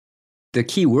The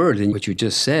key word in what you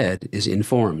just said is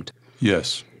informed.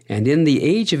 Yes. And in the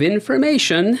age of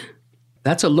information,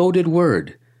 that's a loaded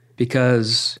word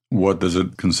because... What does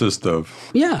it consist of?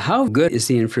 Yeah, how good is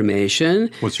the information?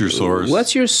 What's your source?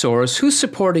 What's your source? Who's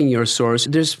supporting your source?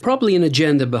 There's probably an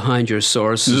agenda behind your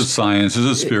source. Is it science? Is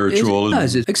it spiritual?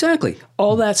 Exactly.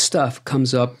 All that stuff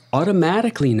comes up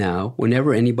automatically now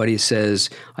whenever anybody says,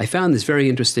 I found this very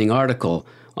interesting article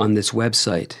on this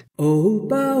website.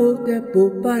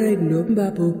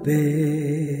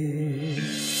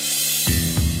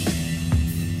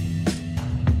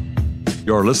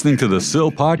 You're listening to the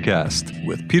SIL Podcast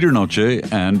with Peter Noce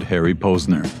and Harry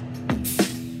Posner.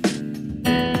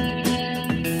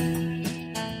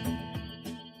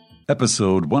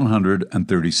 Episode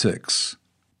 136.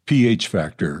 pH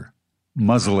Factor.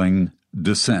 Muzzling.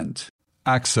 Dissent.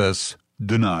 Access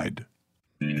denied.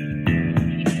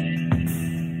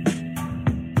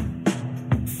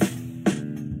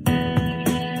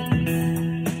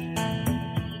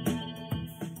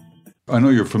 I know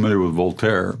you're familiar with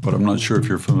Voltaire, but I'm not sure if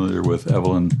you're familiar with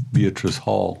Evelyn Beatrice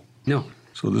Hall. No.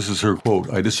 So this is her quote.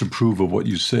 I disapprove of what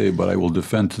you say, but I will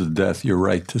defend to the death your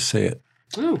right to say it.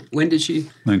 Oh, when did she?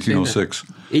 1906.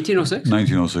 1806?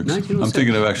 1906. I'm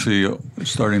thinking of actually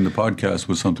starting the podcast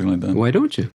with something like that. Why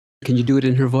don't you? Can you do it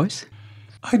in her voice?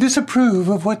 I disapprove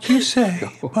of what you say,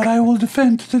 but I will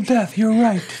defend to the death your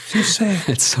right to say it.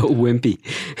 It's so wimpy.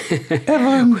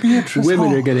 Evelyn Beatrice Women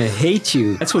Hall. are going to hate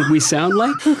you. That's what we sound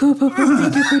like.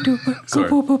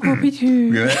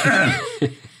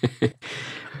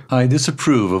 I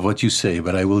disapprove of what you say,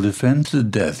 but I will defend to the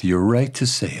death your right to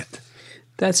say it.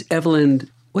 That's Evelyn...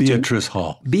 Beatrice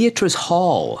Hall. Beatrice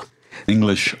Hall.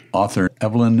 English author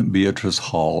Evelyn Beatrice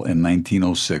Hall in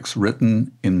 1906,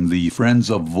 written in the Friends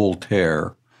of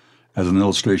Voltaire as an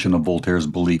illustration of Voltaire's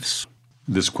beliefs.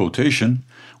 This quotation,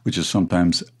 which is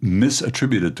sometimes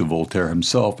misattributed to Voltaire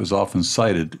himself, is often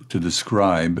cited to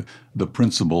describe the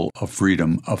principle of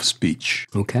freedom of speech.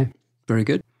 Okay, very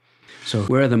good. So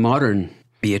where are the modern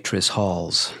Beatrice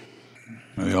Halls?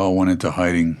 They all went into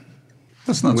hiding.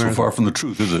 That's not so far from the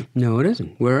truth, is it? No, it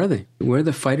isn't. Where are they? Where are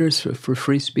the fighters for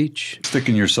free speech? Stick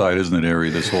in your side, isn't it, Harry,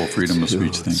 this whole freedom of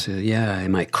speech thing? Yeah,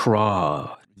 in my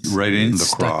craw. Right in the craw.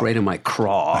 Stuck right in my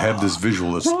craw. I have this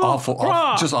visual. It's awful.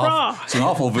 It's an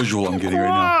awful visual I'm getting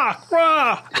right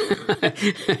now.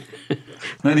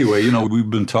 Anyway, we've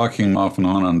been talking off and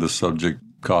on this subject,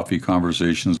 coffee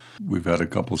conversations. We've had a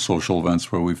couple of social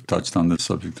events where we've touched on this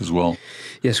subject as well.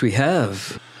 Yes, we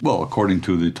have. Well, according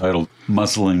to the title,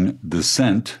 Muzzling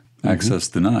Dissent, Access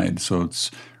Denied. So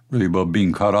it's really about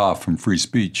being cut off from free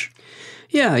speech.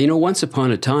 Yeah, once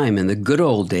upon a time in the good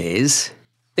old days,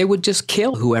 they would just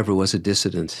kill whoever was a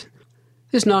dissident.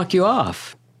 Just knock you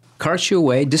off, cart you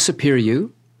away, disappear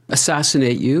you,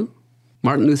 assassinate you.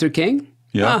 Martin Luther King?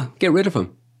 Yeah. Get rid of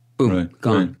him. Boom, right,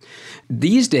 gone. Right.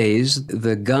 These days,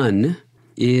 the gun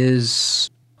is...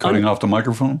 Cutting off the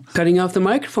microphone? Cutting off the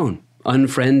microphone.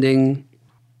 Unfriending,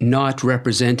 not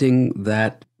representing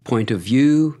that point of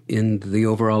view in the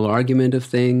overall argument of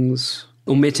things,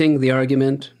 omitting the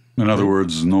argument. In other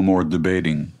words, no more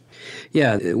debating.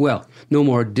 Yeah, well, no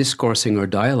more discoursing or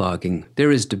dialoguing.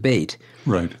 There is debate.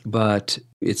 Right. But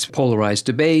it's polarized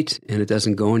debate, and it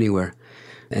doesn't go anywhere.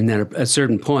 And then at a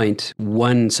certain point,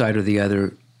 one side or the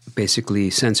other basically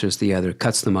censors the other,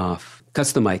 cuts them off,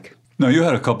 cuts the mic. Now, you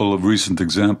had a couple of recent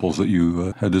examples that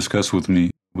you had discussed with me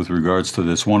with regards to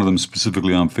this, one of them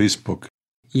specifically on Facebook.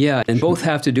 Yeah, and both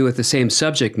have to do with the same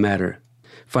subject matter.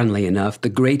 Funnily enough, the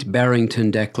Great Barrington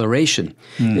Declaration.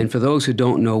 And for those who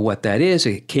don't know what that is,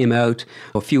 it came out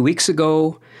a few weeks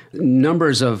ago.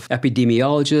 Numbers of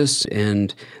epidemiologists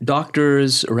and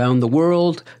doctors around the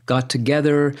world got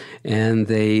together and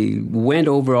they went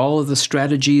over all of the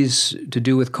strategies to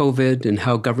do with COVID and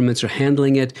how governments are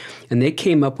handling it. And they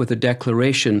came up with a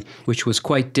declaration which was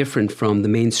quite different from the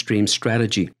mainstream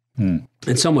strategy and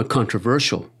somewhat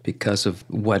controversial because of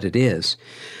what it is.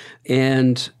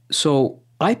 And so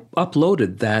I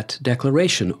uploaded that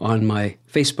declaration on my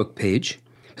Facebook page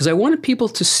because I wanted people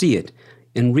to see it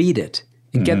and read it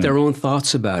and get their own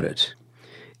thoughts about it.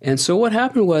 And so what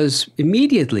happened was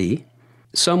immediately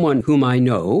someone whom I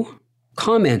know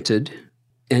commented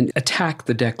and attacked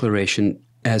the declaration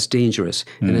as dangerous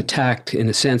and attacked, in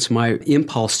a sense, my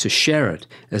impulse to share it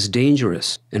as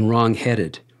dangerous and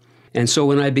wrong-headed. And so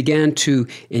when I began to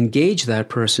engage that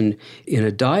person in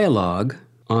a dialogue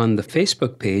on the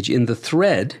Facebook page, in the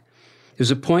thread,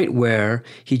 there's a point where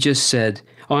he just said,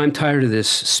 I'm tired of this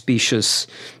specious,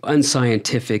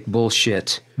 unscientific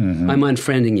bullshit. I'm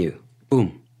unfriending you.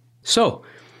 Boom. So,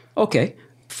 okay,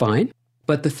 fine.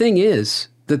 But the thing is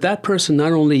that person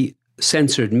not only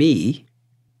censored me,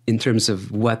 in terms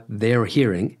of what they're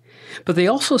hearing. But they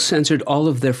also censored all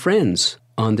of their friends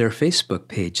on their Facebook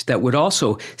page that would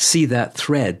also see that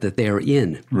thread that they're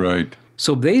in. Right.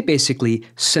 So they basically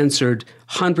censored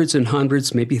hundreds and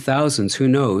hundreds, maybe thousands, who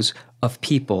knows, of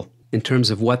people in terms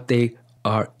of what they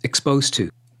are exposed to,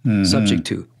 subject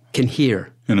to, can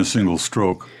hear. In a single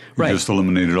stroke. You Right. just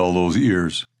eliminated all those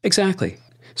ears. Exactly.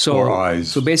 Or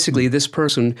eyes. So basically, this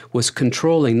person was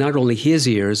controlling not only his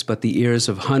ears, but the ears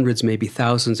of hundreds, maybe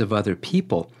thousands of other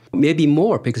people. Maybe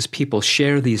more, because people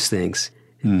share these things.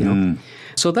 You know?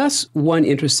 So that's one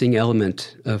interesting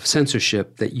element of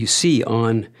censorship that you see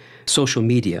on social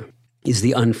media, is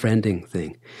the unfriending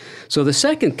thing. So the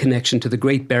second connection to the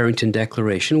Great Barrington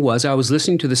Declaration was I was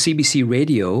listening to the CBC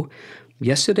radio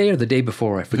yesterday or the day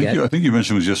before, I forget. I think you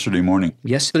mentioned it was yesterday morning.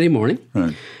 Yesterday morning.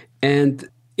 Right. And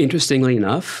interestingly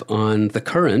enough, on The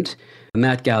Current,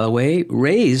 Matt Galloway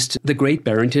raised the Great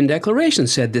Barrington Declaration,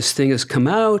 said this thing has come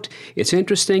out, it's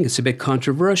interesting, it's a bit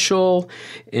controversial,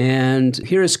 and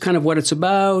here's kind of what it's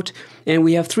about. And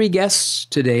we have 3 guests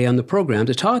today on the program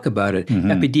to talk about it.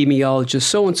 Epidemiologist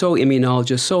so-and-so,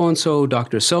 immunologist so-and-so,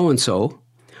 doctor so-and-so,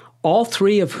 all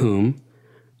 3 of whom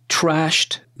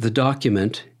trashed the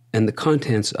document and the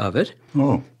contents of it,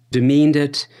 demeaned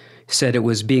it, said it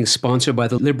was being sponsored by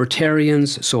the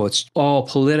libertarians, so it's all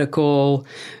political,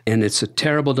 and it's a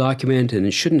terrible document, and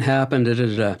it shouldn't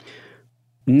happen,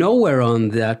 Nowhere on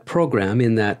that program,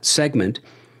 in that segment,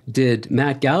 did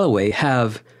Matt Galloway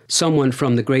have someone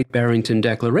from the Great Barrington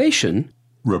Declaration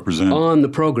on the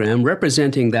program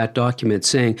representing that document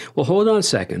saying, well, hold on a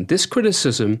second, this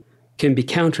criticism can be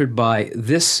countered by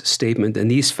this statement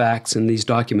and these facts and these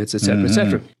documents, et cetera, et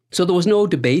cetera. So there was no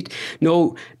debate,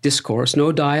 no discourse,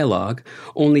 no dialogue,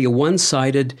 only a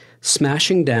one-sided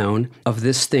smashing down of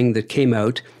this thing that came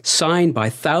out, signed by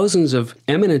thousands of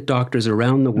eminent doctors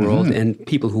around the world and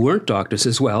people who weren't doctors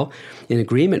as well, in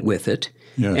agreement with it,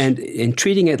 and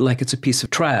treating it like it's a piece of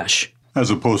trash.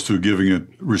 As opposed to giving it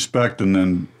respect and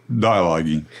then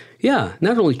dialoguing. Yeah,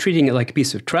 not only treating it like a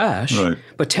piece of trash,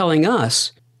 but telling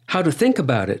us how to think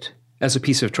about it as a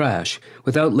piece of trash,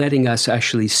 without letting us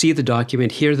actually see the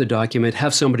document, hear the document,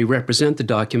 have somebody represent the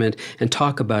document and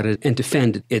talk about it and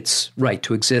defend its right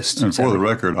to exist. And for the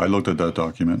record, I looked at that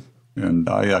document and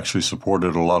I actually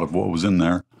supported a lot of what was in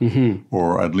there,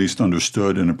 or at least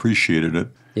understood and appreciated it.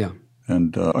 Yeah.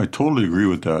 And I totally agree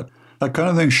with that. That kind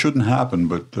of thing shouldn't happen,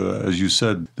 but as you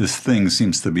said, this thing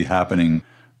seems to be happening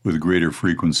with greater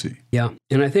frequency. Yeah.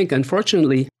 And I think,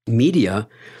 unfortunately, media,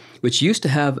 which used to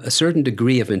have a certain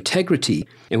degree of integrity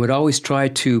and would always try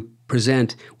to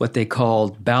present what they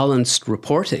called balanced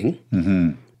reporting,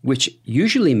 which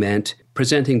usually meant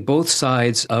presenting both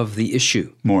sides of the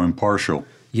issue. More impartial.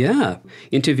 Yeah.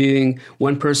 Interviewing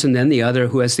one person, then the other,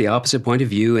 who has the opposite point of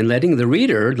view, and letting the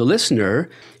reader, the listener,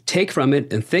 take from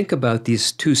it and think about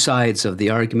these 2 sides of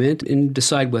the argument and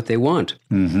decide what they want.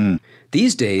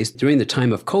 These days, during the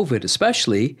time of COVID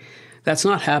especially, that's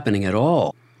not happening at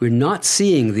all. We're not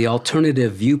seeing the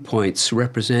alternative viewpoints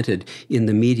represented in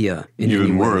the media.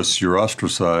 Even worse, you're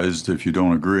ostracized if you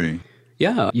don't agree.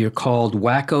 Yeah, you're called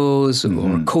wackos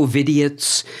or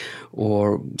COVIDiots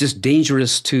or just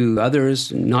dangerous to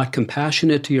others, not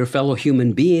compassionate to your fellow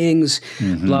human beings,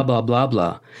 blah, blah, blah,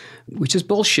 blah, which is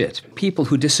bullshit. People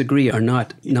who disagree are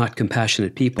not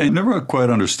compassionate people. I never quite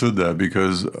understood that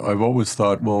because I've always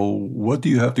thought, well, what do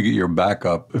you have to get your back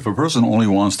up? If a person only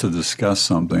wants to discuss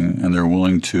something and they're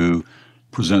willing to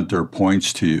present their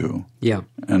points to you,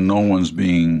 and no one's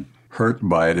being hurt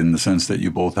by it in the sense that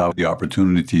you both have the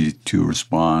opportunity to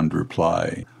respond,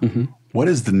 reply, what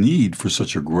is the need for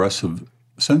such aggressive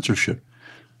censorship?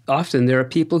 Often there are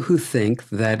people who think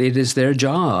that it is their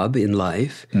job in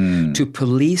life to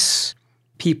police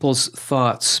people's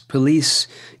thoughts, police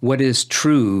what is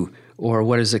true or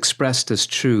what is expressed as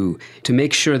true, to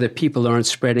make sure that people aren't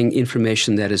spreading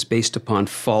information that is based upon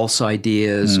false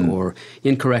ideas or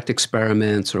incorrect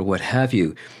experiments or what have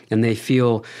you. And they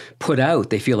feel put out,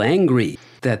 they feel angry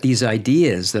that these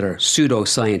ideas that are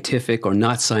pseudo-scientific or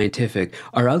not scientific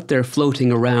are out there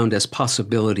floating around as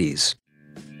possibilities.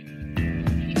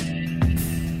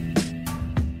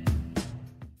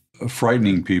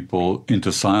 Frightening people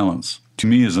into silence, to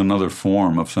me, is another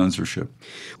form of censorship.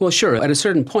 Well, sure. At a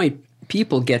certain point,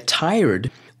 people get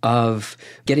tired of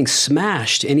getting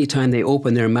smashed anytime they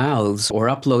open their mouths or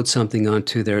upload something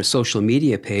onto their social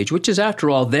media page, which is,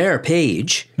 after all, their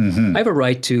page. I have a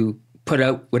right to put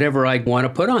out whatever I want to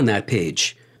put on that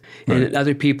page. And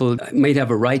other people might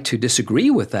have a right to disagree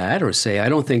with that or say, I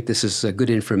don't think this is good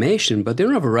information, but they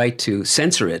don't have a right to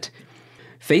censor it.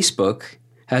 Facebook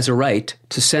has a right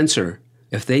to censor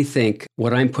if they think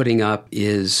what I'm putting up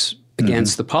is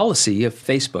against the policy of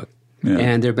Facebook. Yeah.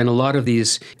 And there have been a lot of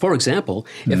these. For example,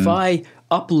 if I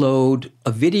upload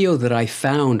a video that I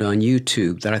found on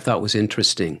YouTube that I thought was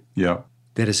interesting, Yeah.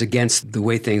 that is against the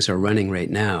way things are running right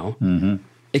now,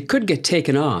 it could get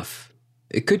taken off.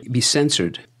 It could be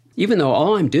censored, even though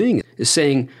all I'm doing is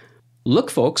saying, look,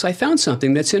 folks, I found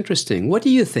something that's interesting. What do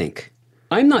you think?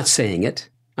 I'm not saying it.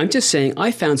 I'm just saying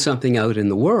I found something out in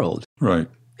the world. Right.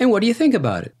 And what do you think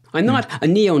about it? I'm not a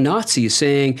neo-Nazi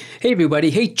saying, hey, everybody,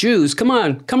 hate Jews. Come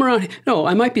on, come around. No,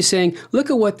 I might be saying, look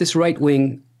at what this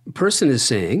right-wing person is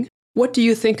saying. What do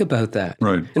you think about that?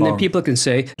 Right. And then people can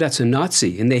say, that's a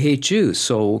Nazi and they hate Jews,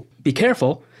 so be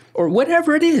careful, or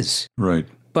whatever it is. Right.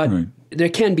 But Right. there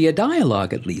can be a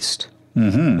dialogue at least.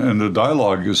 And the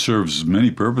dialogue serves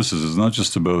many purposes. It's not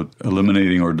just about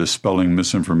eliminating or dispelling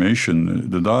misinformation.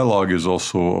 The dialogue is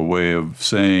also a way of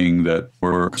saying that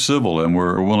we're civil and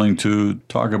we're willing to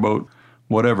talk about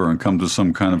whatever and come to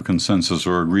some kind of consensus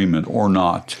or agreement or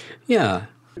not. Yeah.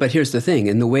 But here's the thing,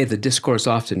 in the way the discourse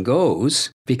often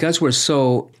goes, because we're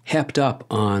so hepped up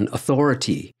on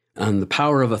authority, on the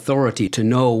power of authority to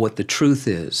know what the truth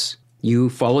is, you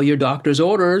follow your doctor's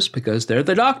orders because they're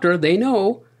the doctor, they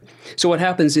know. So what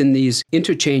happens in these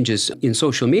interchanges in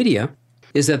social media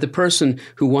is that the person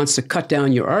who wants to cut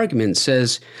down your argument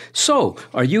says, so,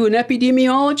 are you an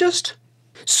epidemiologist?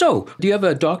 So, do you have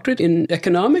a doctorate in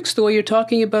economics the way you're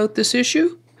talking about this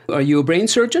issue? Are you a brain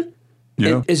surgeon?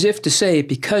 Yeah. As if to say,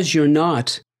 because you're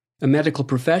not a medical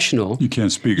professional, You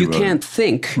can't speak you about can't it.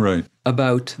 think Right.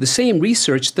 about the same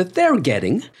research that they're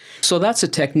getting. So that's a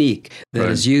technique that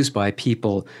Right. is used by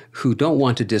people who don't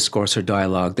want to discourse or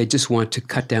dialogue. They just want to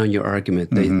cut down your argument.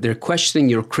 They're questioning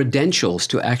your credentials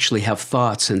to actually have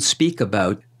thoughts and speak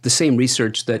about the same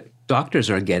research that doctors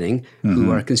are getting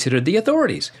who are considered the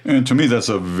authorities. And to me, that's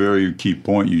a very key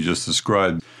point you just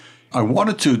described. I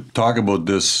wanted to talk about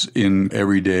this in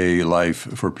everyday life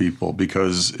for people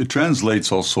because it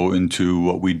translates also into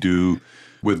what we do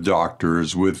with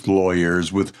doctors, with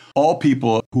lawyers, with all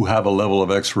people who have a level of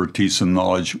expertise and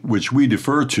knowledge which we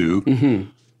defer to,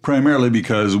 primarily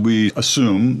because we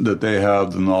assume that they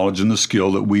have the knowledge and the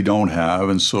skill that we don't have.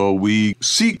 And so we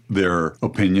seek their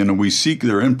opinion and we seek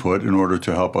their input in order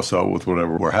to help us out with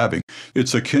whatever we're having.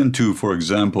 It's akin to, for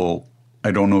example, I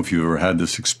don't know if you've ever had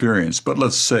this experience, but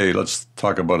let's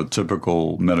talk about a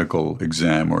typical medical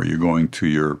exam where you're going to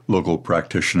your local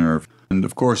practitioner. And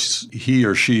of course, he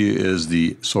or she is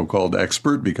the so-called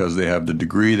expert because they have the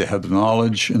degree, they have the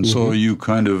knowledge. And so you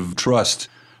kind of trust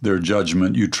their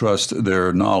judgment, you trust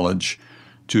their knowledge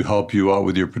to help you out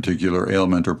with your particular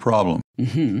ailment or problem.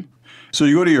 So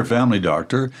you go to your family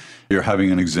doctor, you're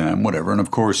having an exam, whatever, and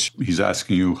of course he's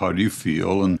asking you, how do you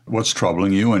feel and what's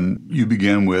troubling you? And you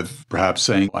begin with perhaps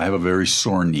saying, I have a very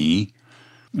sore knee.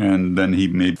 And then he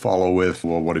may follow with,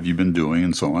 well, what have you been doing?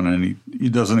 And so on. And he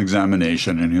does an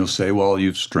examination and he'll say, well,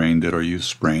 you've strained it or you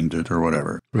sprained it or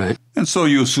whatever. Right. And so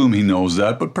you assume he knows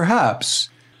that, but perhaps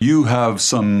you have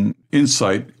some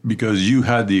insight because you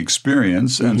had the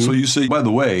experience. And so you say, by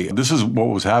the way, this is what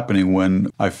was happening when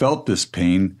I felt this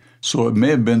pain. So it may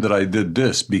have been that I did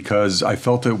this because I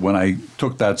felt it when I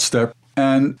took that step.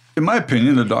 And in my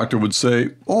opinion, the doctor would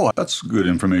say, oh, that's good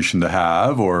information to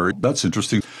have, or that's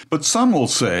interesting. But some will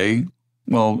say,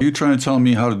 well, are you trying to tell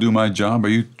me how to do my job? Are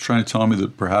you trying to tell me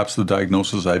that perhaps the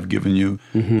diagnosis I've given you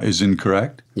is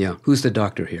incorrect? Yeah. Who's the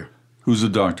doctor here? Who's the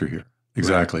doctor here?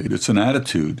 Exactly. Right. It's an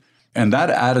attitude. And that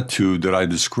attitude that I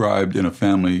described in a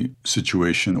family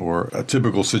situation or a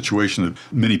typical situation that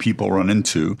many people run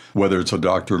into, whether it's a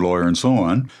doctor, lawyer, and so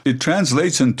on, it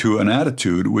translates into an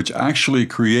attitude which actually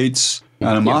creates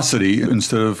animosity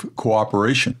instead of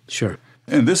cooperation. Sure.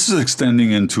 And this is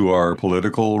extending into our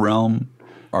political realm,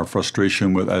 our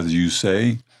frustration with, as you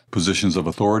say, positions of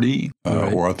authority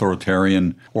or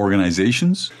authoritarian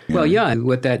organizations. Well, yeah,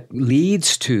 what that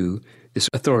leads to, this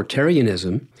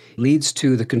authoritarianism, leads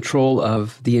to the control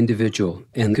of the individual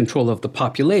and control of the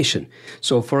population.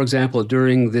 So, for example,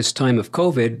 during this time of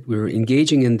COVID, we're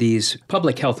engaging in these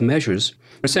public health measures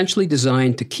essentially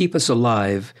designed to keep us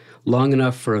alive long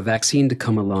enough for a vaccine to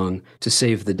come along to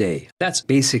save the day. That's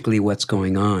basically what's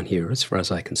going on here, as far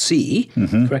as I can see.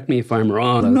 Correct me if I'm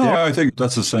wrong out No, there. I think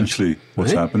that's essentially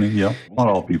what's happening. Yeah. Not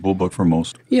all people, but for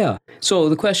most. Yeah. So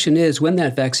the question is, when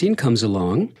that vaccine comes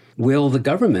along, will the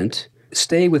government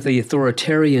stay with the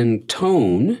authoritarian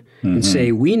tone and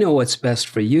say, we know what's best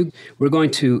for you. We're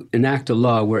going to enact a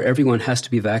law where everyone has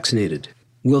to be vaccinated.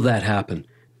 Will that happen?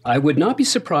 I would not be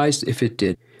surprised if it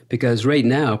did, because right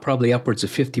now, probably upwards of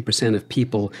 50% of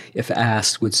people, if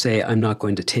asked, would say, I'm not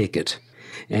going to take it.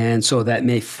 And so that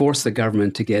may force the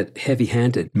government to get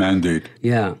heavy-handed. Mandate.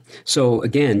 Yeah. So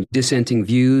again, dissenting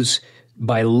views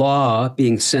by law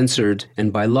being censored,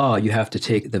 and by law you have to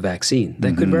take the vaccine.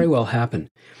 That could very well happen.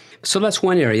 So that's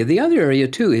one area. The other area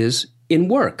too is in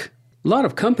work. A lot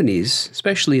of companies,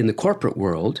 especially in the corporate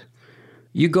world,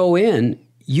 you go in,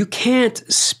 you can't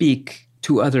speak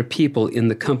to other people in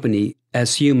the company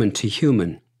as human to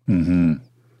human.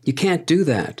 You can't do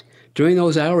that. During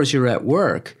those hours you're at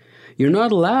work, you're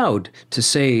not allowed to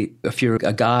say, if you're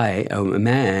a guy, a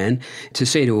man, to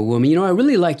say to a woman, you know, I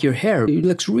really like your hair. It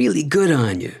looks really good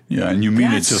on you. Yeah, and you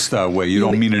mean it just that way. You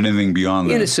don't mean it anything beyond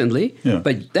that. Innocently. Yeah.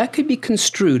 But that could be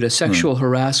construed as sexual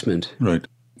harassment. Right.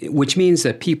 Which means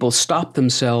that people stop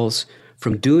themselves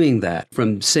from doing that,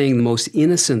 from saying the most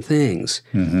innocent things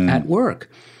at work.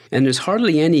 And there's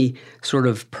hardly any sort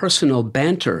of personal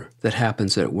banter that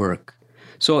happens at work.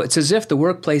 So it's as if the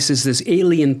workplace is this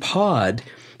alien pod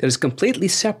that is completely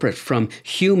separate from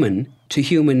human to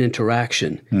human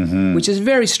interaction, which is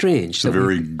very strange. It's a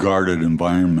very guarded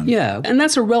environment. Yeah, and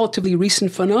that's a relatively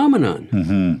recent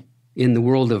phenomenon in the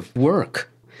world of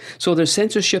work. So there's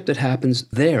censorship that happens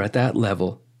there at that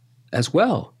level as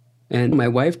well. And my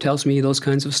wife tells me those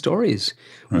kinds of stories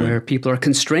where people are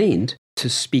constrained to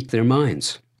speak their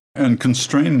minds. And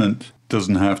constrainment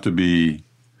doesn't have to be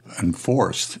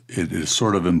enforced. It is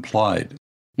sort of implied.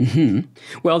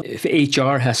 Well, if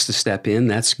HR has to step in,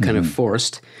 that's kind of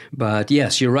forced. But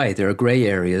yes, you're right. There are gray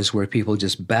areas where people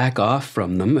just back off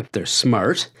from them if they're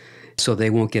smart, so they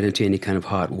won't get into any kind of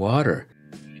hot water.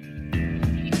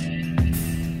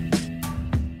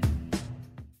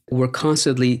 We're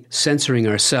constantly censoring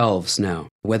ourselves now,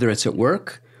 whether it's at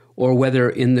work or whether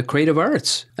in the creative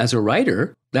arts. As a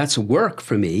writer, that's work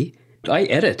for me. I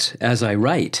edit as I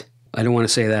write. I don't want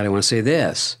to say that, I want to say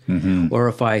this. Or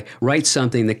if I write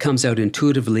something that comes out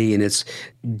intuitively and it's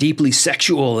deeply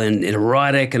sexual and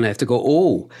erotic, and I have to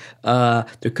go,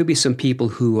 there could be some people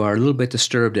who are a little bit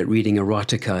disturbed at reading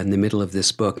erotica in the middle of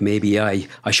this book. Maybe I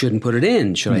shouldn't put it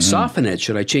in. Should I soften it?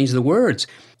 Should I change the words?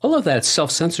 All of that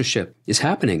self-censorship is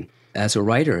happening as a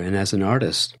writer and as an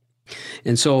artist.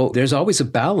 And so there's always a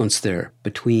balance there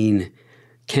between,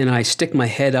 can I stick my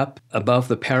head up above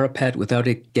the parapet without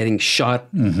it getting shot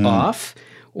off?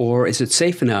 Or is it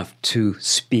safe enough to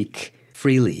speak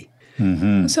freely?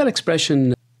 What's that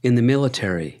expression in the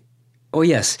military? Oh,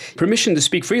 yes, permission to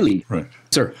speak freely. Right.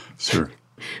 Sir.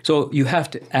 So you have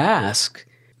to ask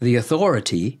the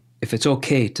authority if it's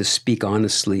okay to speak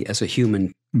honestly as a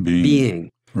human being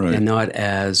and not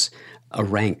as a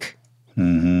rank.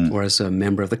 Or as a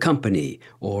member of the company,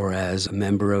 or as a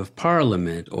member of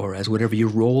parliament, or as whatever your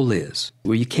role is,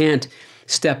 where you can't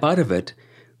step out of it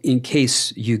in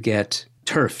case you get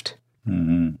turfed.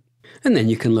 And then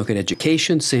you can look at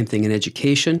education, same thing in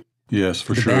education. Yes,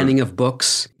 for the sure. The banning of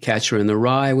books. Catcher in the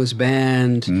Rye was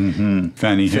banned.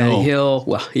 Fanny Hill.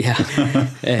 Well, yeah.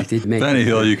 Fanny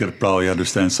Hill, you could probably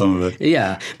understand some of it.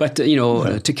 Yeah, but,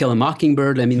 To Kill a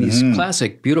Mockingbird, I mean, these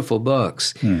classic, beautiful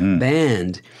books,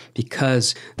 banned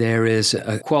because there is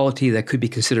a quality that could be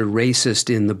considered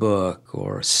racist in the book,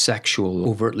 or sexual,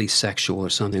 overtly sexual, or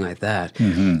something like that.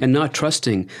 And not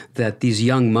trusting that these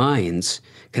young minds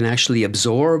can actually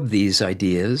absorb these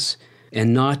ideas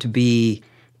and not be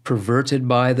perverted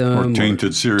by them. Or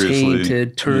tainted seriously.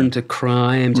 Turned to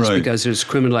crime just because there's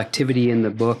criminal activity in the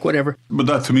book, whatever. But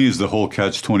that to me is the whole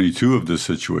catch-22 of this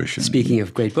situation. Speaking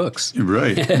of great books.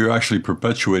 Right. You're actually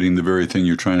perpetuating the very thing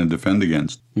you're trying to defend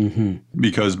against.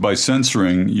 Because by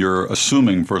censoring, you're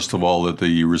assuming, first of all, that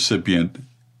the recipient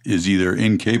is either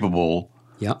incapable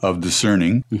of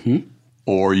discerning,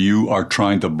 or you are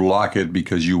trying to block it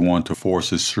because you want to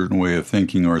force a certain way of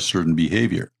thinking or a certain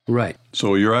behavior. Right.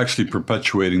 So you're actually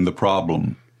perpetuating the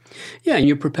problem. Yeah, and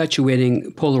you're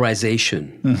perpetuating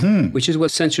polarization, which is what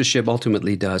censorship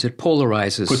ultimately does. It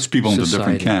polarizes Puts people into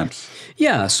society. different camps.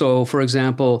 Yeah, so for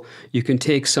example, you can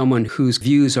take someone whose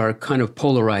views are kind of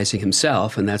polarizing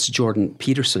himself, and that's Jordan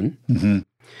Peterson,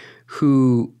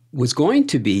 who was going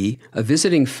to be a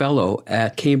visiting fellow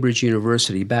at Cambridge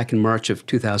University back in March of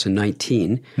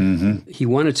 2019. He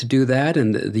wanted to do that,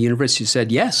 and the university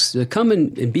said, yes, come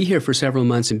and be here for several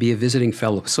months and be a visiting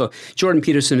fellow. So Jordan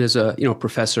Peterson is a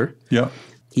professor. Yeah.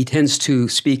 He tends to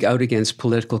speak out against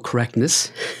political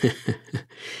correctness,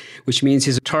 which means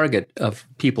he's a target of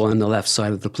people on the left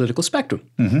side of the political spectrum.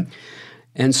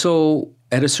 And so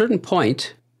at a certain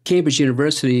point, Cambridge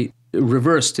University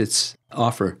reversed its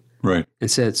offer. Right. And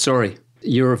said, sorry,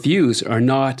 your views are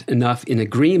not enough in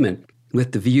agreement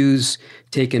with the views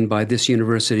taken by this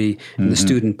university and the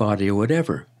student body or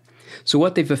whatever. So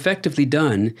what they've effectively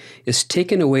done is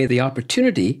taken away the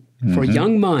opportunity for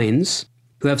young minds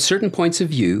who have certain points of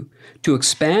view, to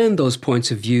expand those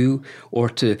points of view or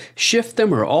to shift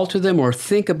them or alter them or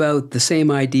think about the same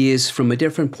ideas from a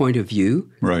different point of view.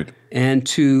 Right. And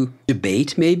to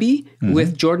debate maybe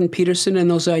with Jordan Peterson and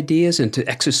those ideas, and to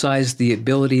exercise the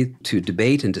ability to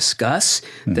debate and discuss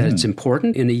that it's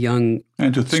important in a young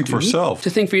And to think for self. To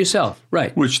think for yourself,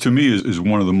 right. Which to me is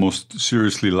one of the most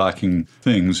seriously lacking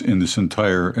things in this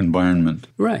entire environment.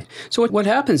 Right. So what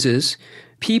happens is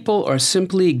people are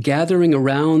simply gathering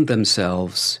around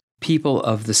themselves people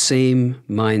of the same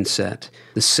mindset,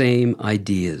 the same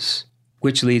ideas,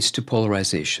 which leads to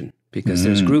polarization. Because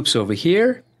there's groups over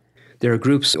here, there are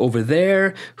groups over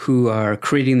there who are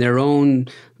creating their own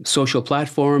social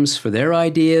platforms for their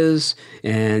ideas,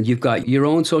 and you've got your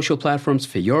own social platforms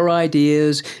for your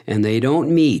ideas, and they don't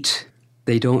meet.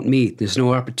 They don't meet. There's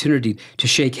no opportunity to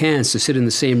shake hands, to sit in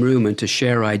the same room and to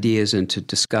share ideas and to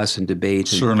discuss and debate.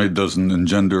 Certainly doesn't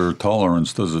engender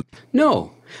tolerance, does it?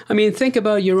 No. I mean, think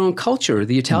about your own culture,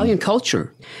 the Italian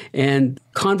culture, and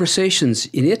conversations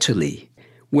in Italy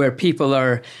where people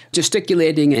are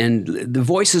gesticulating and the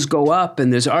voices go up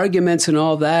and there's arguments and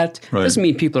all that. Right. Doesn't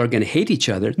mean people are going to hate each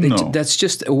other. No. That's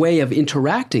just a way of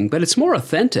interacting, but it's more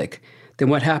authentic than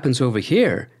what happens over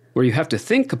here, where you have to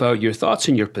think about your thoughts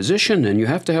and your position, and you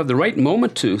have to have the right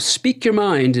moment to speak your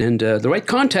mind and the right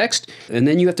context, and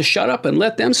then you have to shut up and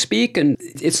let them speak, and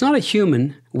it's not a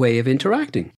human way of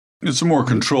interacting. It's a more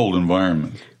controlled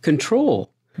environment. Control.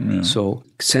 Yeah. So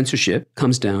censorship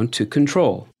comes down to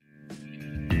control.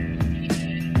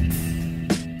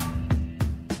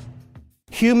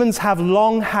 Humans have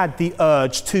long had the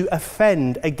urge to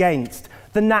offend against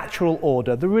the natural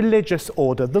order, the religious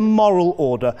order, the moral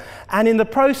order, and in the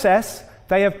process,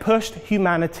 they have pushed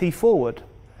humanity forward.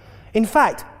 In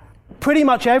fact, pretty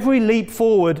much every leap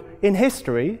forward in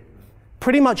history,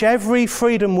 pretty much every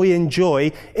freedom we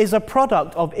enjoy is a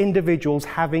product of individuals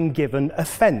having given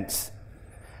offense,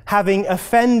 having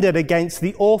offended against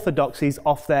the orthodoxies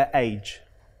of their age.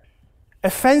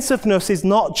 Offensiveness is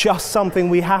not just something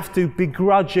we have to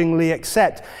begrudgingly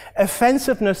accept.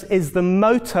 Offensiveness is the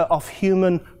motor of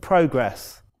human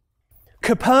progress.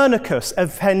 Copernicus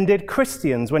offended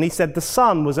Christians when he said the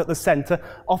sun was at the center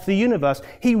of the universe.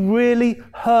 He really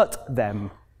hurt them.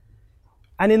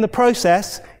 And in the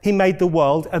process, he made the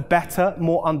world a better,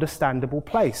 more understandable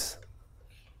place.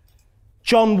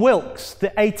 John Wilkes,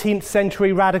 the 18th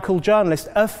century radical journalist,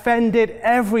 offended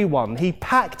everyone. He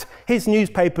packed his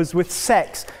newspapers with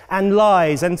sex and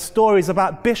lies and stories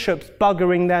about bishops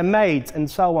buggering their maids and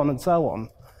so on and so on.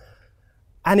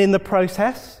 And in the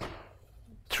process,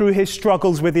 through his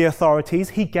struggles with the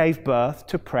authorities, he gave birth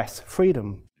to press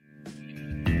freedom.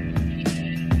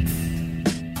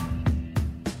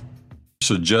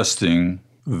 Suggesting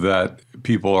that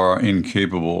people are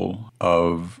incapable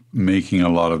of making a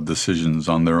lot of decisions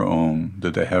on their own,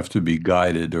 that they have to be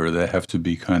guided or they have to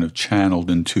be kind of channeled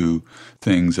into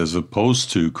things, as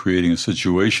opposed to creating a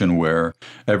situation where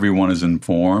everyone is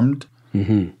informed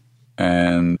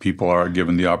and people are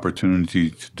given the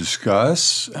opportunity to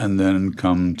discuss and then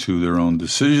come to their own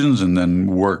decisions and then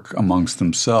work amongst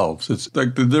themselves. It's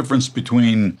like the difference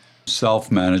between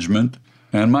self-management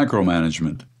and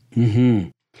micromanagement.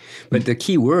 But the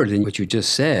key word in what you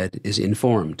just said is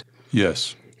informed.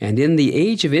 Yes. And in the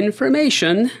age of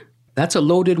information, that's a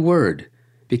loaded word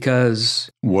because...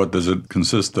 What does it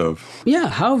consist of? Yeah,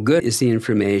 how good is the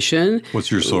information?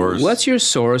 What's your source? What's your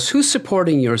source? Who's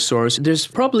supporting your source? There's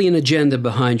probably an agenda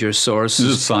behind your source.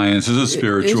 Is it science? Is it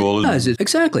spiritual?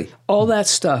 Exactly. All that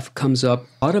stuff comes up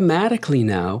automatically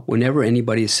now whenever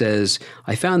anybody says,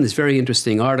 I found this very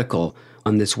interesting article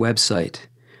on this website.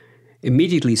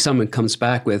 Immediately someone comes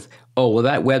back with, oh, well,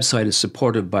 that website is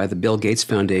supported by the Bill Gates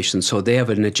Foundation, so they have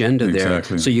an agenda there.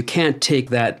 So you can't take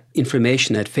that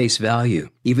information at face value,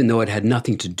 even though it had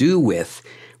nothing to do with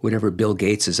whatever Bill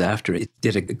Gates is after. It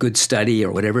did a good study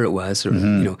or whatever it was, or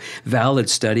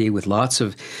valid study with lots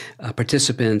of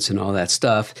participants and all that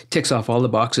stuff, ticks off all the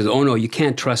boxes. Oh, no, you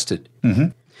can't trust it.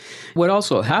 What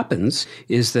also happens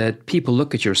is that people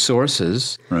look at your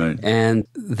sources and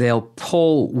they'll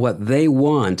pull what they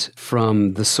want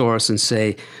from the source and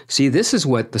say, see, this is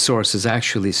what the source is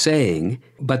actually saying,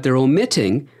 but they're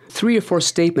omitting 3 or 4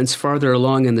 statements farther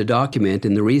along in the document,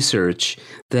 in the research,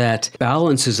 that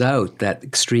balances out that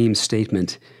extreme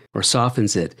statement or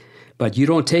softens it. But you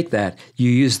don't take that. You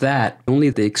use that, only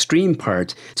the extreme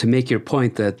part, to make your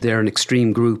point that they're an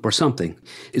extreme group or something.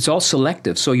 It's all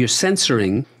selective. So you're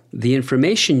censoring the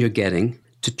information you're getting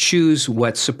to choose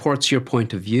what supports your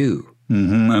point of view.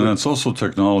 And it's also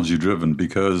technology-driven,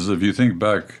 because if you think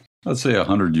back, let's say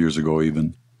 100 years ago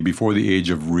even, before the age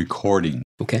of recording,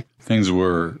 things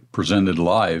were presented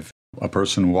live A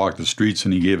person walked the streets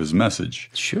and he gave his message.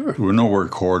 Sure. There were no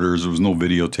recorders. There was no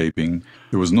videotaping.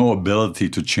 There was no ability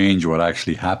to change what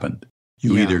actually happened.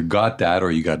 You either got that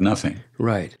or you got nothing.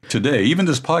 Right. Today, even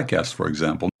this podcast, for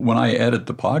example, when I edit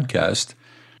the podcast,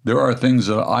 there are things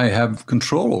that I have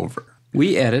control over.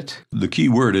 We edit. The key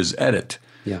word is edit.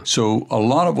 Yeah. So a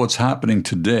lot of what's happening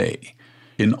today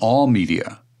in all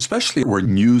media, especially where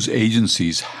news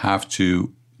agencies have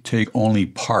to take only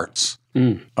parts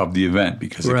of the event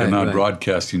because they cannot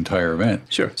broadcast the entire event.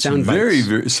 Sure. Sound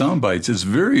bites. Sound bites. It's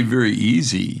very, very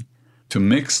easy to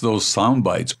mix those sound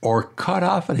bites or cut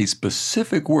off at a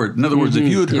specific word. In other words, if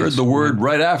you had heard the word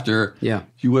right after,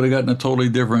 you would have gotten a totally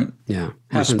different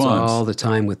Happens response. all the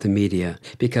time with the media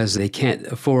because they can't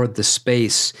afford the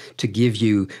space to give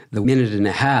you the minute and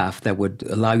a half that would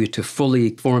allow you to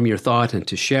fully form your thought and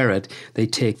to share it. They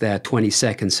take that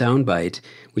 20-second soundbite,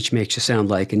 which makes you sound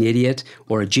like an idiot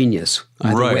or a genius.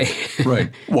 Either way.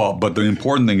 Right. Well, but the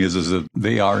important thing is that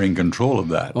they are in control of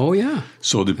that. Oh, yeah.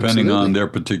 So depending on their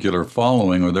particular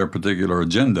following or their particular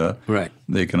agenda,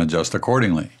 they can adjust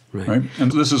accordingly. Right.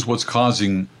 And this is what's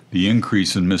causing the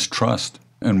increase in mistrust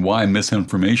and why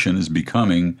misinformation is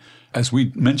becoming, as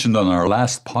we mentioned on our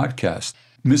last podcast,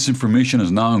 misinformation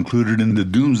is now included in the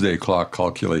doomsday clock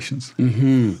calculations.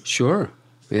 Sure.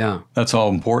 Yeah. That's how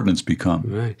important it's become.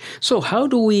 Right. So how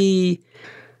do we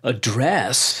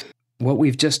address what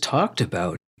we've just talked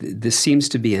about? This seems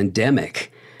to be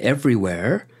endemic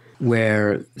everywhere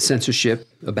where censorship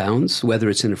abounds, whether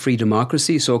it's in a free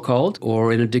democracy, so-called,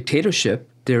 or in a dictatorship.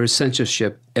 There is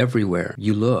censorship everywhere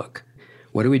you look.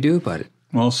 What do we do about it?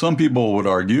 Well, some people would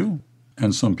argue,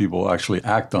 and some people actually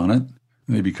act on it,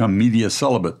 and they become media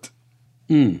celibate.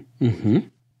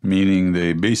 Meaning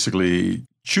they basically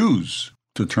choose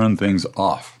to turn things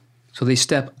off. So they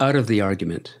step out of the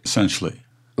argument. Essentially.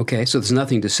 Okay, so there's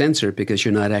nothing to censor because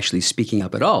you're not actually speaking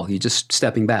up at all. You're just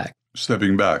stepping back.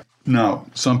 Stepping back. Now,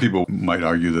 some people might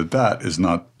argue that that is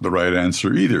not the right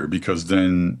answer either, because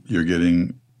then you're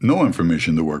getting no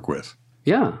information to work with.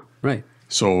 Yeah, right.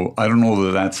 So I don't know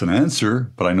that that's an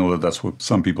answer, but I know that that's what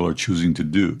some people are choosing to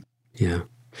do. Yeah.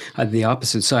 On the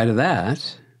opposite side of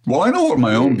that. Well, I know what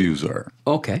my own views are.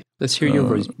 Okay, let's hear your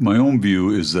version. My own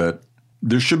view is that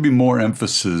there should be more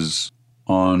emphasis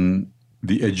on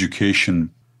the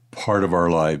education part of our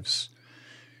lives.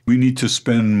 We need to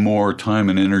spend more time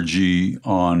and energy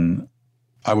on,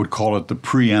 I would call it the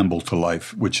preamble to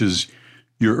life, which is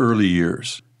your early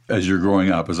years as you're growing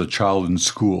up as a child in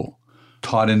school,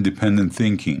 taught independent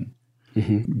thinking,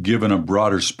 given a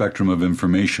broader spectrum of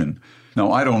information.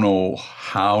 Now, I don't know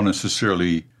how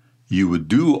necessarily you would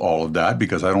do all of that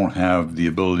because I don't have the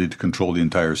ability to control the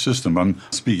entire system. I'm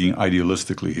speaking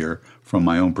idealistically here from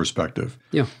my own perspective.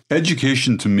 Yeah.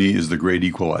 Education to me is the great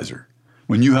equalizer.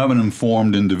 When you have an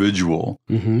informed individual,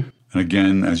 and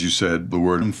again, as you said, the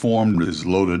word informed is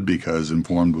loaded because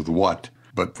informed with what?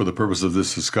 But for the purpose of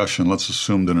this discussion, let's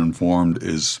assume that informed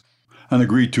is an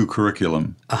agreed-to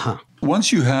curriculum.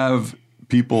 Once you have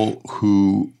people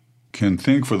who can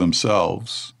think for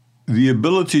themselves, the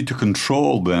ability to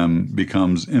control them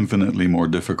becomes infinitely more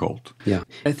difficult. Yeah.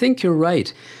 I think you're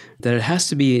right that it has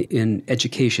to be in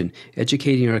education,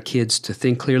 educating our kids to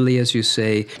think clearly, as you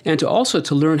say, and to also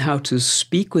to learn how to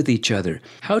speak with each other,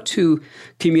 how to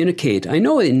communicate. I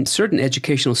know in certain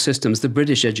educational systems, the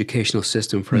British educational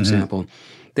system, for example,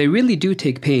 they really do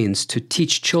take pains to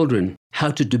teach children how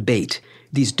to debate,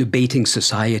 these debating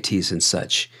societies and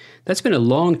such. That's been a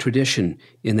long tradition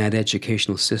in that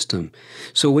educational system.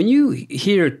 So when you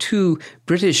hear two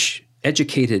British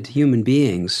educated human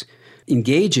beings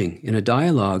engaging in a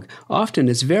dialogue, often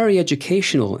it's very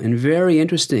educational and very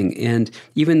interesting. And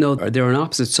even though they're on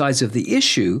opposite sides of the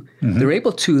issue, they're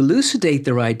able to elucidate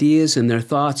their ideas and their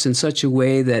thoughts in such a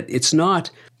way that it's not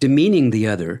demeaning the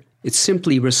other. It's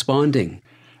simply responding.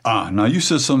 Now you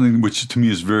said something which to me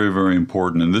is very, very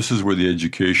important, and this is where the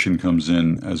education comes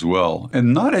in as well.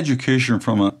 And not education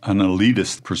from an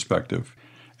elitist perspective.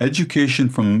 Education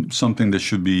from something that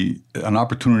should be an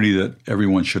opportunity that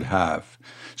everyone should have.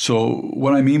 So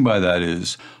what I mean by that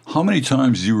is, how many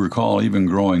times do you recall even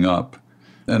growing up,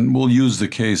 and we'll use the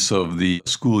case of the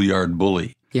schoolyard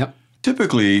bully. Yep.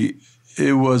 Typically,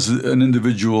 it was an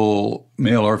individual,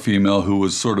 male or female, who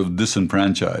was sort of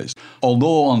disenfranchised.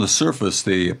 Although on the surface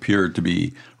they appeared to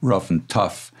be rough and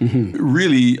tough,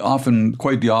 really often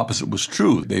quite the opposite was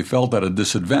true. They felt at a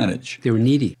disadvantage. They were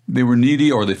needy. They were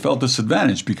needy, or they felt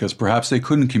disadvantaged because perhaps they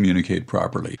couldn't communicate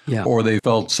properly. Yeah. Or they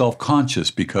felt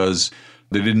self-conscious because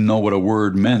they didn't know what a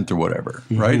word meant or whatever,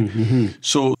 right?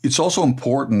 So it's also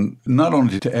important not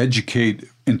only to educate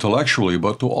intellectually,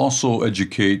 but to also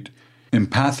educate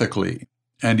empathically.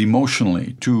 and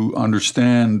emotionally to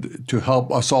understand, to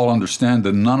help us all understand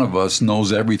that none of us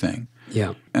knows everything.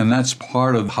 Yeah. And that's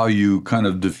part of how you kind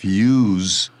of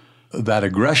diffuse that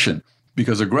aggression,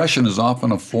 because aggression is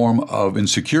often a form of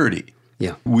insecurity.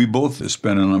 Yeah. We both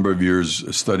spent a number of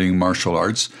years studying martial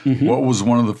arts. Mm-hmm. What was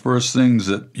one of the first things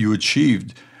that you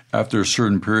achieved after a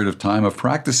certain period of time of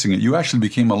practicing it? You actually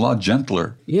became a lot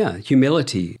gentler. Yeah,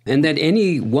 humility. And that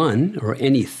anyone or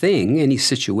anything, any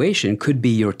situation could be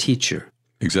your teacher.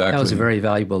 Exactly. That was a very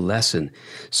valuable lesson.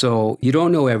 So you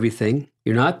don't know everything.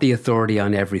 You're not the authority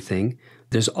on everything.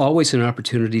 There's always an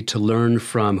opportunity to learn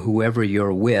from whoever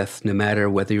you're with, no matter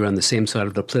whether you're on the same side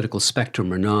of the political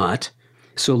spectrum or not.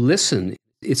 So listen.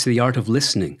 It's the art of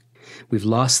listening. We've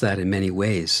lost that in many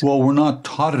ways. Well, we're not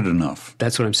taught it enough.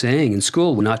 That's what I'm saying. In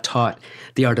school, we're not taught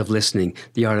the art of listening,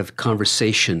 the art of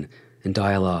conversation and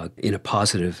dialogue in a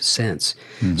positive sense.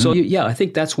 Mm-hmm. So, yeah, I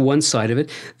think that's one side of it.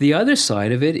 The other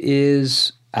side of it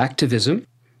is activism,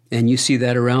 and you see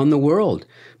that around the world.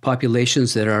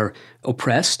 Populations that are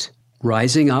oppressed,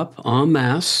 rising up en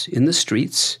masse in the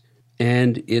streets,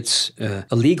 and it's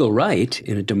a legal right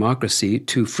in a democracy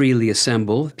to freely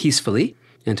assemble peacefully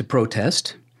and to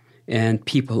protest. And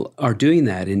people are doing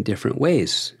that in different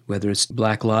ways, whether it's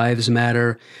Black Lives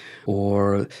Matter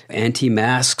or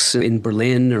anti-masks in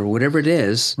Berlin or whatever it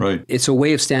is. Right. It's a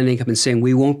way of standing up and saying,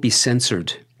 we won't be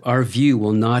censored. Our view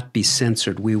will not be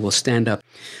censored. We will stand up.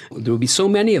 There will be so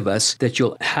many of us that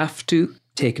you'll have to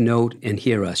take note and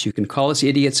hear us. You can call us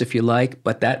idiots if you like,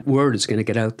 but that word is going to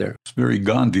get out there. It's very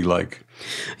Gandhi-like.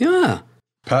 Yeah.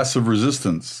 Passive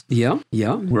resistance. Yeah.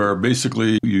 Where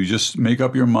basically you just make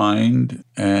up your mind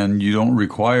and you don't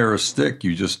require a stick,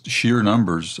 you just sheer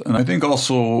numbers. And I think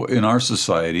also in our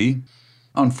society,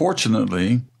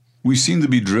 unfortunately, we seem to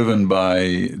be driven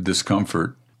by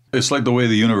discomfort. It's like the way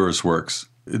the universe works.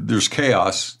 There's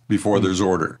chaos before there's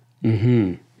order.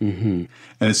 Mm-hmm. Mm-hmm.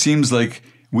 And it seems like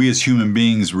we as human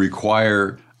beings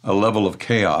require a level of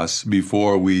chaos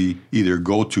before we either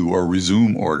go to or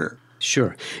resume order.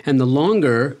 Sure. And the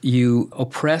longer you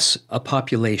oppress a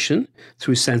population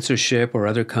through censorship or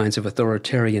other kinds of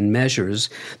authoritarian measures,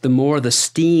 the more the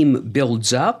steam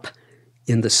builds up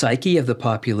in the psyche of the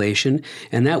population,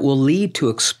 and that will lead to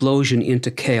explosion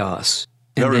into chaos.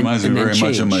 That reminds me very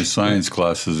much of my science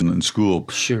classes in school.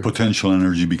 Sure. Potential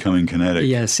energy becoming kinetic.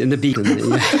 Yes, in the beaker.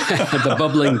 The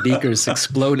bubbling beakers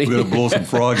exploding. We're going to blow some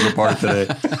frogs apart today.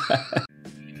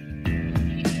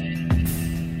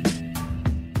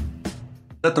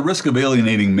 At the risk of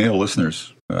alienating male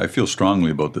listeners, I feel strongly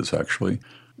about this actually,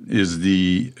 is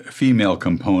the female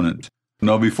component.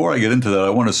 Now, before I get into that,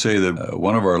 I want to say that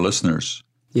one of our listeners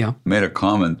made a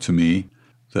comment to me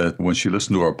that when she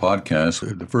listened to our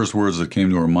podcast, the first words that came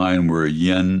to her mind were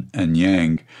yin and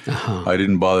yang. Uh-huh. I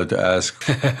didn't bother to ask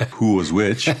who was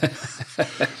which.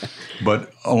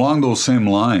 But along those same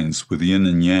lines with yin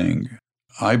and yang,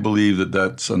 I believe that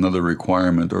that's another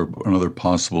requirement or another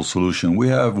possible solution. We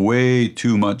have way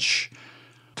too much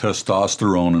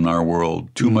testosterone in our world,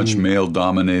 too much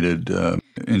male-dominated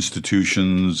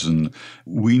institutions, and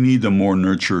we need a more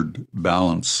nurtured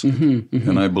balance.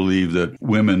 And I believe that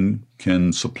women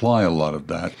can supply a lot of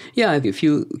that. Yeah, if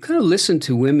you kind of listen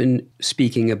to women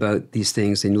speaking about these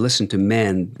things and you listen to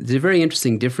men, there's very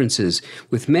interesting differences.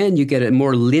 With men, you get a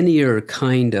more linear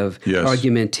kind of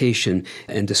argumentation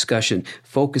and discussion,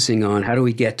 focusing on how do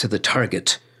we get to the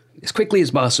target as quickly as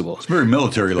possible. It's very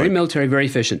military-like. Very military, very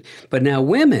efficient. But now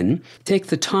women take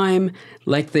the time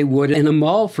like they would in a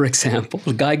mall, for example.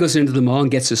 The guy goes into the mall and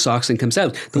gets his socks and comes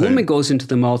out. The woman goes into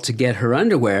the mall to get her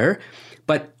underwear,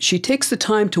 but she takes the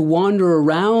time to wander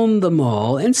around the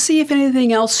mall and see if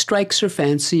anything else strikes her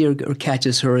fancy or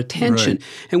catches her attention.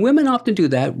 Right. And women often do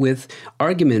that with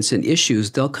arguments and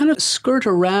issues. They'll kind of skirt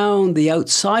around the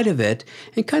outside of it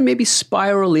and kind of maybe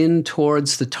spiral in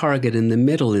towards the target in the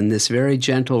middle in this very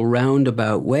gentle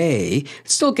roundabout way. It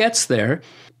still gets there,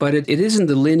 but it isn't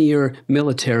the linear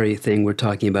military thing we're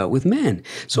talking about with men.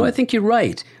 So I think you're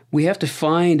right. We have to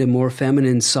find a more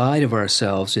feminine side of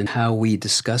ourselves in how we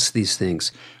discuss these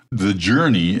things. The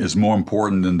journey is more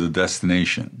important than the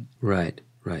destination. Right.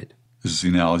 This is the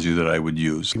analogy that I would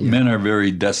use. Yeah. Men are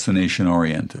very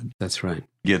destination-oriented. That's right.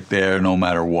 Get there no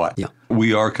matter what. Yeah.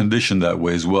 We are conditioned that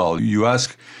way as well. You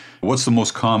ask, what's the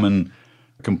most common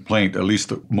complaint, at least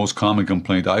the most common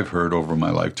complaint I've heard over my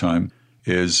lifetime,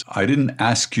 is I didn't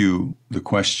ask you the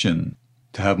question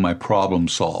to have my problem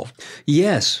solved.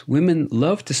 Yes, women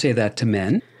love to say that to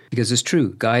men because it's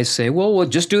true. Guys say, well,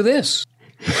 just do this.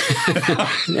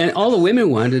 And all the women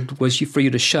wanted was for you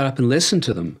to shut up and listen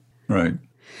to them. Right.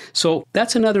 So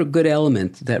that's another good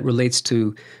element that relates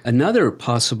to another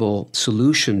possible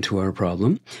solution to our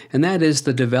problem, and that is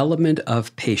the development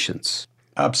of patience.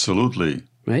 Absolutely.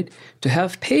 Right? To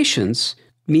have patience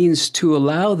means to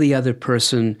allow the other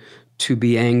person to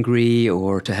be angry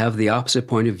or to have the opposite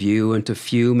point of view and to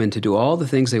fume and to do all the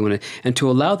things they want to, and to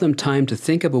allow them time to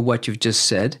think about what you've just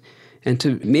said and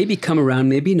to maybe come around,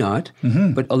 maybe not,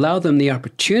 but allow them the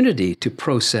opportunity to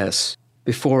process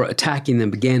before attacking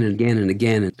them again and again and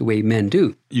again the way men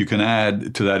do. You can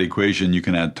add to that equation, you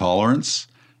can add tolerance,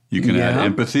 you can add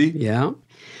empathy. Yeah.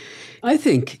 I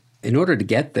think in order to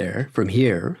get there from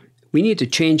here, we need to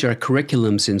change our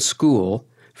curriculums in school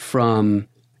from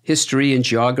history and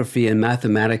geography and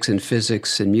mathematics and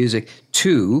physics and music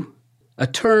to a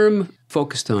term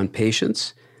focused on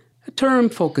patience, a term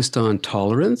focused on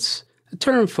tolerance, a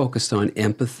term focused on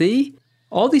empathy.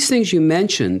 All these things you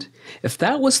mentioned, if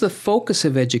that was the focus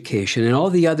of education and all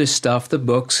the other stuff, the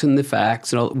books and the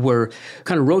facts and all, were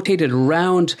kind of rotated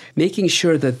around making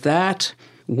sure that that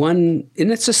one,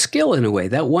 and it's a skill in a way,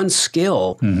 that one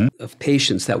skill of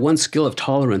patience, that one skill of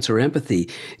tolerance or empathy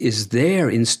is there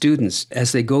in students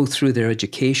as they go through their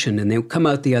education and they come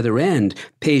out the other end,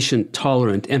 patient,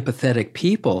 tolerant, empathetic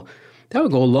people. That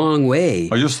would go a long way.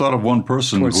 I just thought of one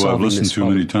person who I've listened to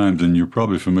many times, and you're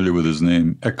probably familiar with his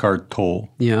name, Eckhart Tolle.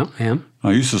 Yeah, I am.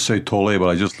 I used to say Tolle, but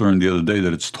I just learned the other day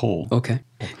that it's Tolle. Okay.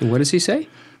 And what does he say?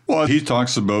 Well, he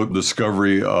talks about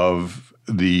discovery of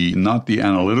not the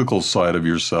analytical side of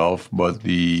yourself, but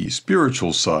the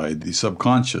spiritual side, the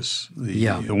subconscious,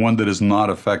 the one that is not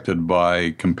affected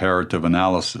by comparative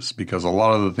analysis. Because a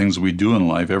lot of the things we do in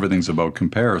life, everything's about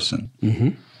comparison.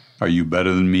 Are you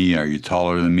better than me? Are you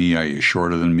taller than me? Are you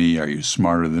shorter than me? Are you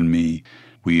smarter than me?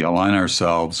 We align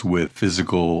ourselves with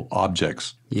physical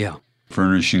objects. Yeah.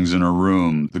 Furnishings in a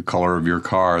room, the color of your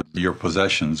car, your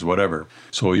possessions, whatever.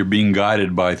 So you're being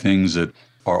guided by things that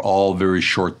are all very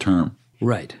short term.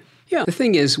 Right. Yeah. The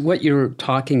thing is, what you're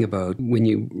talking about when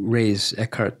you raise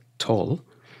Eckhart Tolle,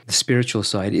 the spiritual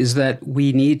side, is that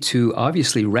we need to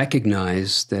obviously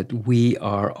recognize that we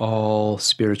are all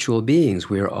spiritual beings.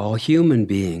 We are all human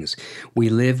beings. We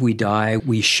live, we die,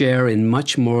 we share in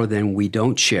much more than we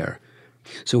don't share.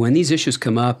 So when these issues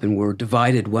come up and we're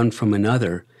divided one from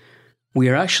another, we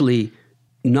are actually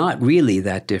not really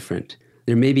that different.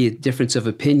 There may be a difference of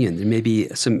opinion. There may be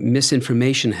some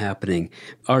misinformation happening.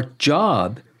 Our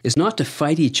job is not to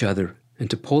fight each other and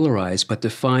to polarize, but to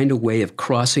find a way of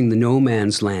crossing the no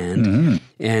man's land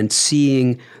and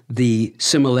seeing the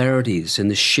similarities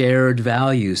and the shared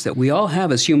values that we all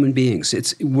have as human beings.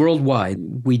 It's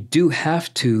worldwide. We do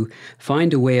have to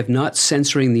find a way of not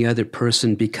censoring the other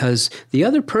person because the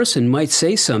other person might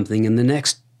say something in the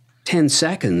next 10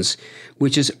 seconds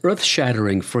which is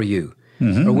earth-shattering for you.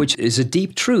 Or which is a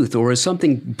deep truth, or is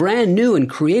something brand new and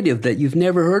creative that you've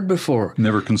never heard before.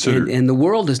 Never considered. And the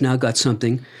world has now got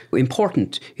something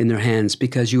important in their hands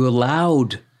because you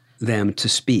allowed them to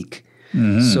speak.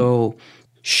 So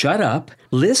shut up,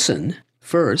 listen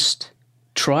first,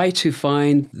 try to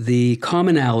find the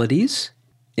commonalities,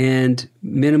 and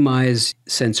minimize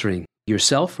censoring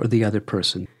yourself or the other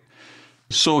person.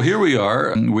 So here we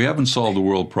are, and we haven't solved the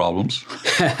world problems.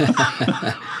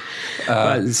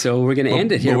 So we're going to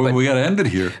end it here. But we got to end it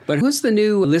here. But who's the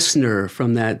new listener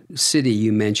from that city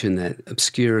you mentioned, that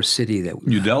obscure city?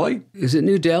 New Delhi? Is it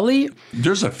New Delhi?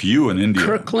 There's a few in India.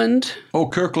 Kirkland? Oh,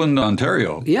 Kirkland,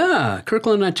 Ontario. Yeah,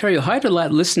 Kirkland, Ontario. Hi to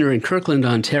that listener in Kirkland,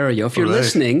 Ontario. If you're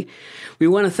listening, we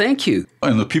want to thank you.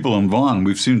 And the people in Vaughan,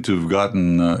 we've seemed to have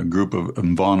gotten a group of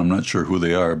in Vaughan. I'm not sure who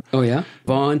they are. Oh, yeah?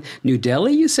 Vaughan, New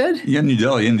Delhi, you said? Yeah, New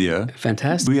Delhi, India.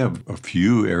 Fantastic. We have a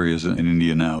few areas in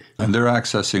India now, and they're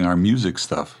accessing our music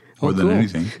stuff more than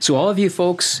anything. So all of you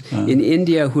folks in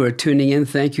India who are tuning in,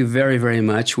 thank you very, very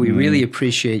much. We really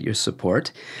appreciate your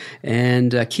support.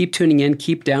 And keep tuning in,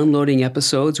 keep downloading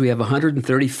episodes. We have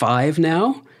 135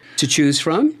 now to choose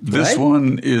from. This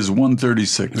one is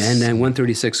 136. And then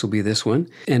 136 will be this one.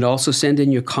 And also send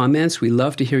in your comments. We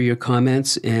love to hear your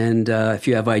comments. And if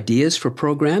you have ideas for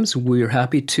programs, we're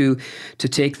happy to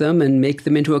take them and make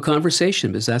them into a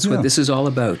conversation, because that's what this is all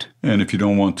about. And if you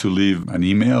don't want to leave an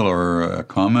email or a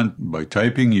comment by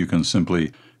typing, you can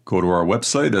simply go to our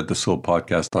website at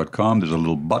thesillpodcast.com. There's a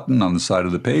little button on the side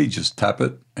of the page. Just tap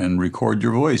it and record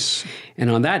your voice. And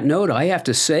on that note, I have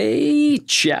to say,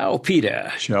 ciao,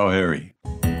 Peter. Ciao, Harry.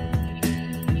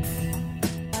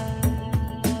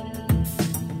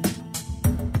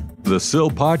 The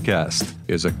Sill Podcast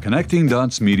is a Connecting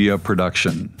Dots Media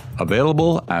production.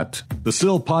 Available at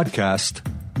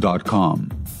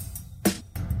thesillpodcast.com.